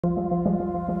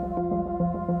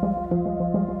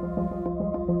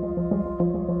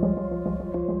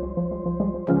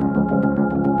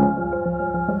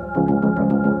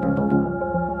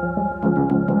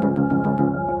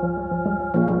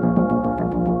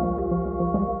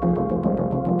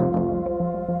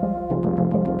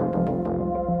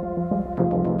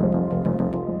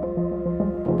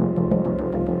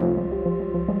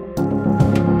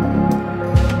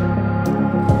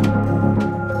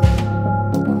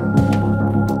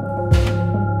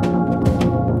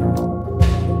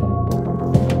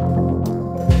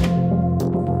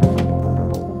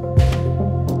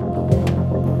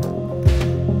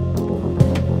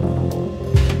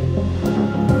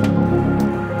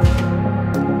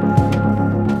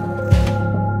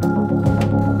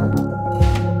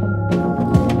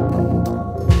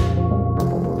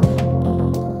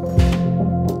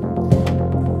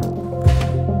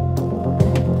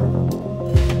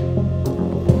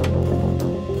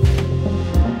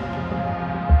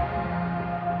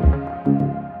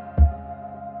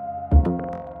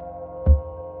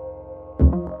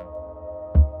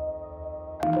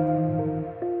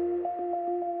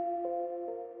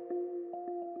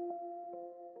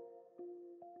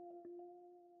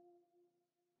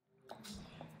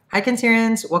Hi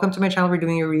Cancerians, welcome to my channel. We're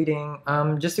doing a reading.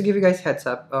 Just to give you guys heads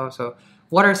up, so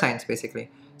water signs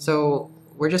basically. So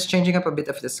we're just changing up a bit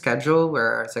of the schedule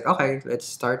where it's like, okay, let's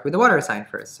start with the water sign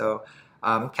first. So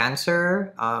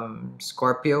Cancer,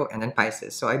 Scorpio, and then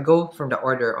Pisces. So I go from the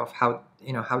order of how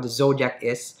how the zodiac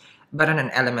is, but on an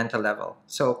elemental level.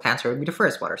 So Cancer would be the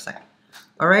first water sign.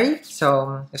 Alright,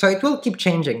 so it will keep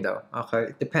changing though.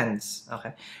 Okay, it depends.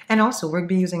 Okay, and also we'll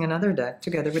be using another deck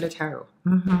together with a tarot.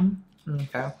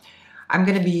 Okay, I'm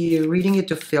gonna be reading you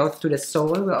to filth to the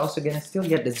soul. We're also gonna still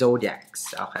get the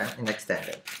zodiacs. Okay, in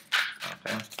extended.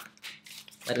 Okay,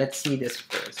 but let's see this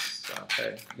first.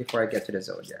 Okay, before I get to the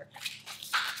zodiac.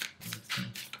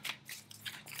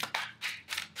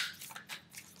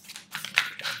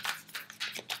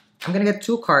 I'm gonna get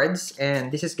two cards,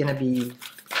 and this is gonna be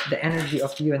the energy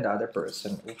of you and the other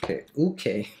person. Okay,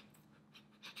 okay.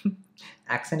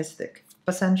 Accent is thick.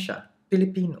 Pasensya.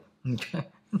 Filipino. Okay.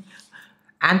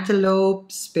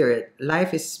 Antelope spirit.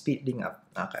 Life is speeding up.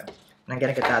 Okay. And I'm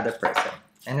gonna get the other person.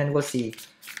 And then we'll see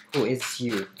who is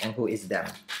you and who is them.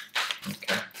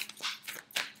 Okay.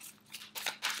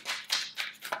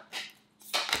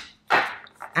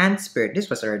 Ant spirit. This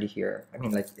was already here. I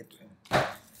mean, like, it.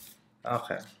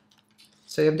 Okay.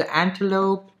 So you have the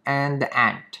antelope and the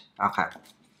ant. Okay.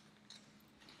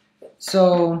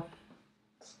 So,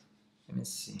 let me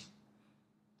see.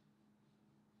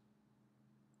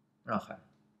 Okay.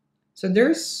 So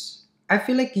there's, I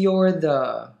feel like you're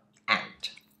the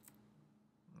ant.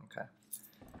 Okay.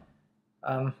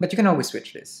 But you can always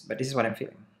switch this. But this is what I'm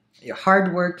feeling. You're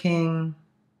hardworking,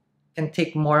 can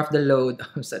take more of the load.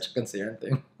 I'm such a concerned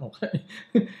thing. Okay.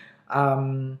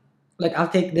 Like I'll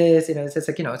take this. It's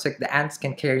like it's like the ants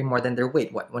can carry more than their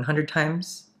weight. What, 100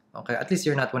 times? Okay. At least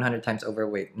you're not 100 times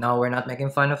overweight. No, we're not making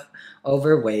fun of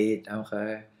overweight.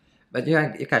 Okay. But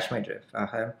yeah, you catch my drift.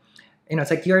 Okay. It's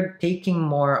like you're taking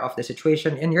more of the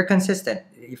situation and you're consistent.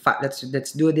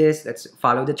 Let's do this. Let's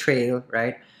follow the trail,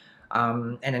 right?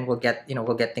 And then we'll get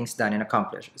things done and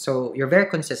accomplished. So you're very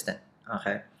consistent,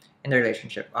 okay, in the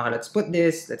relationship. Okay, let's put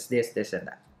this. Let's this, and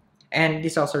that. And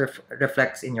this also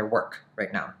reflects in your work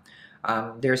right now.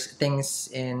 There's things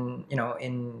in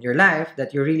your life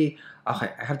that you're really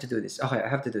okay. I have to do this. Okay, I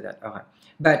have to do that. Okay,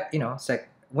 but it's like,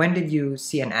 when did you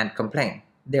see an ant complain?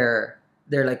 They're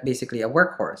like basically a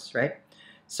workhorse, right?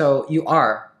 So you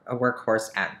are a workhorse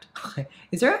ant.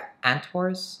 Is there an ant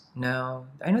horse? No.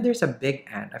 I know there's a big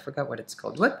ant. I forgot what it's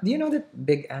called. What? Do you know that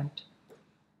big ant?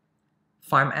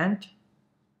 Farm ant?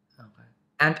 Okay.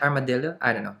 Ant armadillo?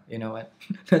 I don't know. You know what?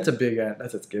 That's a big ant.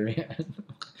 That's a scary ant.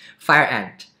 Fire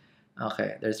ant.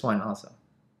 Okay, there's one also.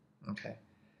 Okay.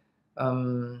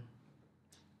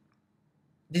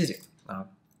 This is it.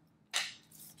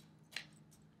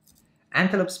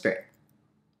 Antelope spirit.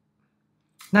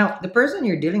 Now, the person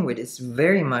you're dealing with is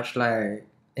very much like,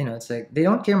 it's like they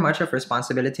don't care much of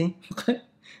responsibility.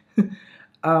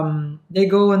 They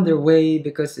go on their way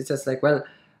because it's just like, well,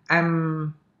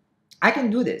 I can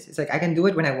do this. It's like I can do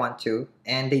it when I want to,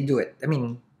 and they do it. I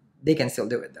mean, they can still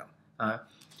do it though.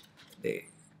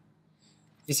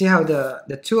 You see how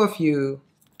the two of you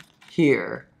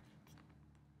here,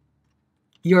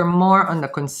 you're more on the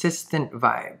consistent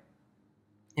vibe.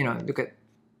 Look at,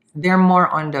 they're more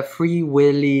on the free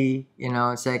willy,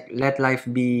 it's like let life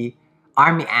be,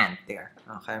 army ant there.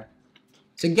 Okay.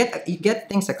 So you get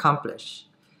things accomplished.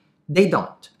 They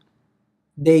don't.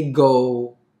 They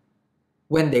go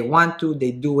when they want to,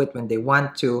 they do it when they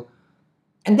want to.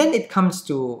 And then it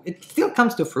still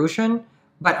comes to fruition,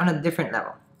 but on a different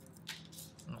level.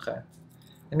 Okay.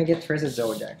 Let me get first a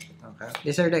zodiac. Okay.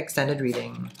 These are the extended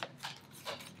reading.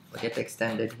 We'll get the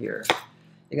extended here.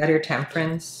 You got your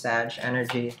Temperance, Sag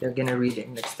energy. They're gonna read it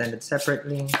extended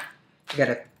separately. You got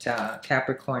a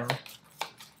Capricorn.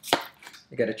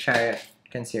 You got a Chariot,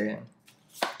 Cancerian.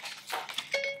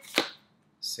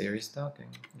 Serious talking.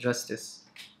 Justice.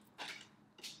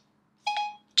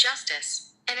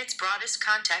 Justice, in its broadest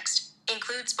context,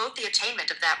 includes both the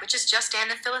attainment of that which is just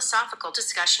and the philosophical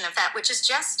discussion of that which is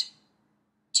just.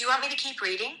 Do you want me to keep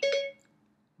reading?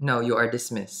 No, you are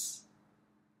dismissed.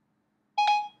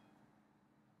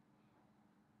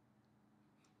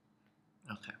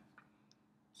 Okay.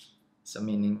 So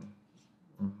meaning,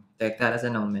 take that as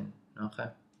an omen. Okay.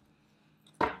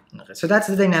 Okay. So that's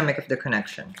the dynamic of the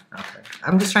connection. Okay.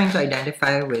 I'm just trying to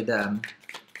identify with that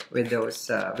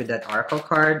oracle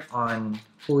card on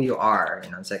who you are.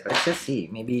 It's like, let's just see.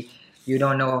 Maybe you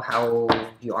don't know how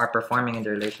you are performing in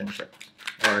the relationship,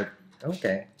 or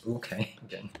okay.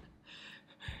 Again.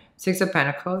 Six of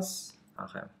Pentacles.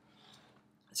 Okay.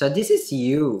 So this is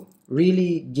you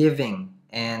really giving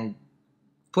and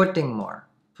putting more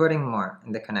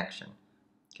in the connection.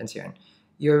 Cancerian.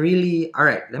 You're really, all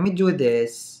right, let me do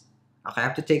this. Okay, I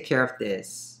have to take care of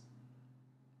this.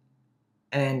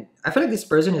 And I feel like this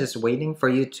person is just waiting for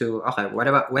you to, okay, what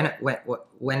about,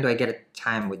 when do I get a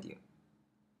time with you?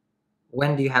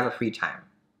 When do you have a free time?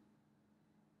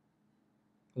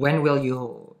 When will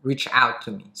you reach out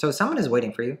to me? So someone is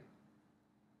waiting for you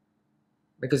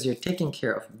because you're taking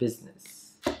care of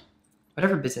business.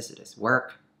 Whatever business it is,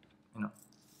 work, you know,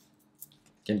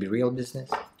 it can be real business.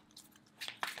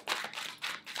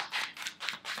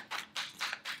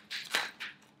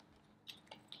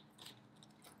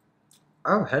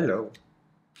 Oh, hello.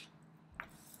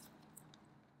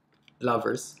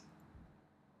 Lovers.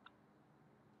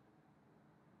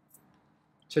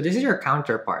 So this is your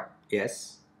counterpart,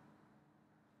 yes?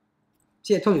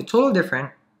 See, I told you, total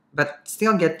different, but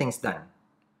still get things done.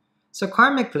 So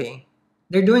karmically,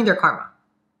 they're doing their karma,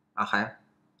 okay?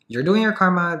 You're doing your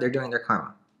karma, they're doing their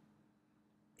karma.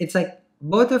 It's like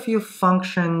both of you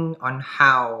function on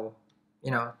how, you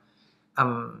know,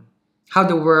 how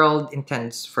the world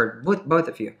intends for both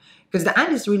of you. Because the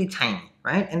ant is really tiny,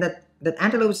 right? And that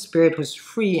antelope spirit who's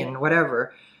free and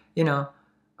whatever, you know,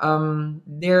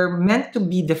 they're meant to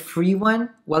be the free one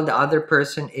while the other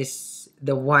person is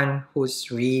the one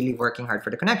who's really working hard for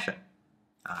the connection.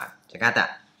 Check out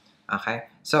that. Okay,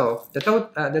 so the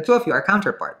two of you are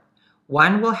counterpart.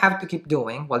 One will have to keep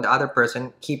doing while the other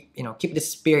person keep the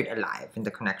spirit alive in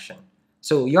the connection.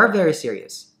 So you're very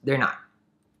serious. They're not.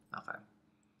 Okay.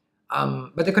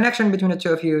 But the connection between the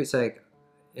two of you is like,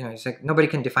 it's like nobody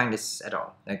can define this at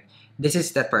all. Like, this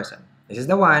is that person. This is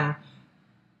the one.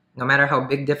 No matter how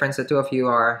big difference the two of you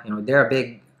are, they're a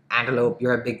big antelope.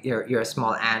 You're a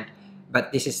small ant.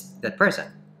 But this is that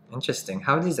person. Interesting.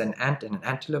 How is an ant and an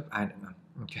antelope? I don't know.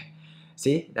 Okay.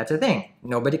 See, that's the thing.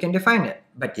 Nobody can define it,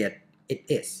 but yet it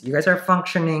is. You guys are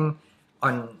functioning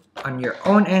on your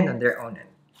own end, on their own end.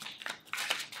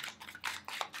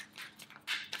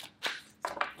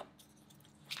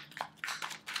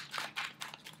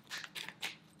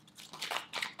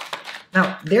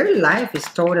 Now, their life is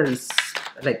totally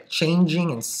like changing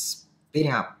and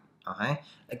speeding up. Okay,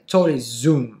 like totally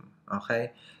zoom.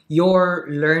 Okay, you're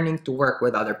learning to work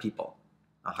with other people.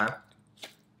 Okay,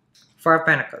 Four of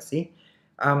Pentacles. See,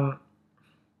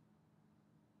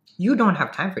 you don't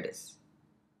have time for this.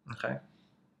 Okay,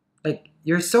 like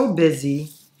you're so busy.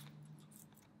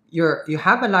 You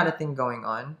have a lot of things going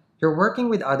on. You're working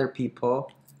with other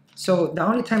people. So the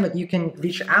only time that you can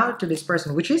reach out to this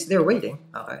person, which is they're waiting.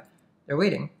 Okay, they're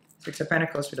waiting. Six of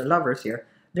Pentacles with the Lovers here.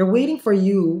 They're waiting for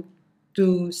you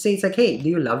to say, it's like, hey, do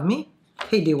you love me?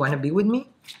 Hey, do you want to be with me?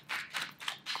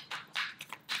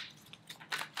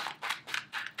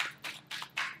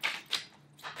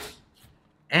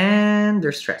 And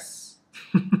they're stressed.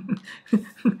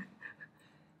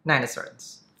 Nine of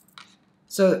Swords.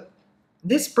 So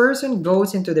this person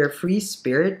goes into their free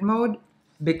spirit mode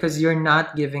because you're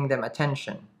not giving them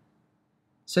attention.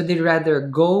 So they'd rather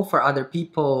go for other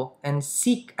people and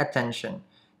seek attention.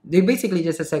 They basically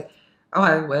just say,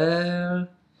 oh, well,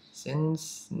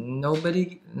 since not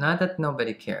that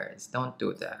nobody cares, don't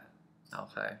do that.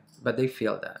 Okay. But they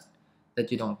feel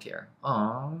that you don't care.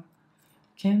 Aww.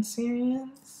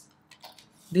 Cancerians.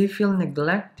 They feel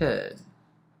neglected.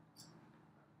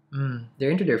 They're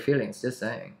into their feelings, just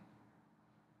saying.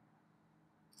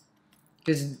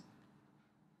 Because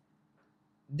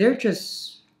they're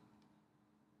just...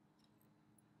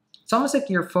 It's almost like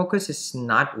your focus is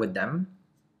not with them.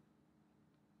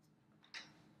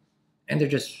 And they're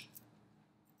just,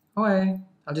 okay,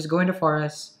 I'll just go in the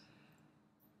forest.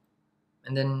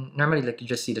 And then normally like you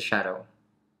just see the shadow.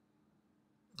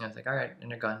 And it's like, all right,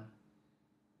 and they're gone.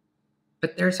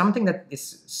 But there's something that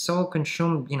is so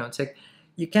consumed, it's like,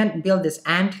 you can't build this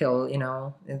anthill,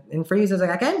 And for you, it's like,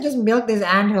 I can't just build this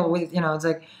anthill with, it's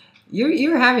like,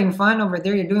 you're having fun over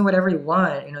there. You're doing whatever you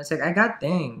want. It's like, I got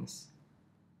things.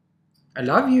 I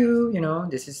love you,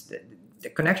 this is the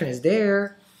connection is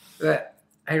there, but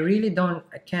I really don't,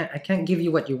 I can't give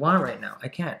you what you want right now. I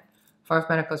can't. Four of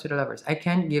Pentacles with the Lovers. I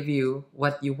can't give you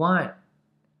what you want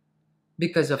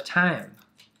because of time.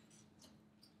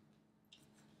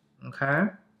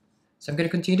 Okay? So I'm going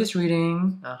to continue this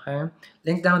reading. Okay?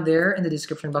 Link down there in the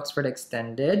description box for the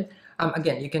extended.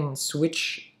 Again, you can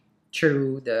switch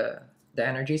through the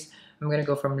energies. I'm going to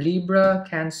go from Libra,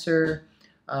 Cancer,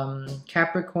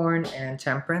 Capricorn, and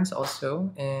Temperance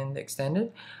also in the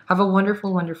extended. Have a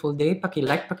wonderful, wonderful day.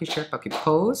 Paki-like, paki-share,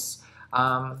 paki-post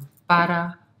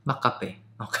para makape.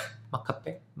 Okay,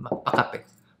 makape? Pakape.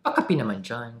 Pakape naman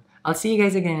dyan. I'll see you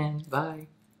guys again. Bye.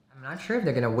 I'm not sure if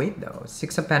they're gonna wait though.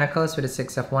 Six of Pentacles with the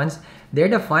Six of Wands. They're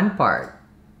the fun part.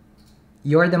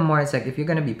 you're the more, it's like, if you're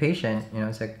gonna be patient, you know,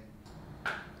 it's like,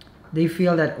 they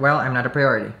feel that, well, I'm not a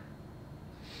priority.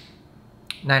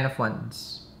 9 of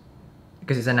Wands.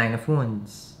 Because it's a 9 of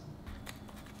Wands.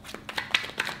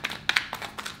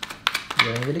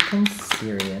 Going with the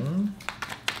Cancerian.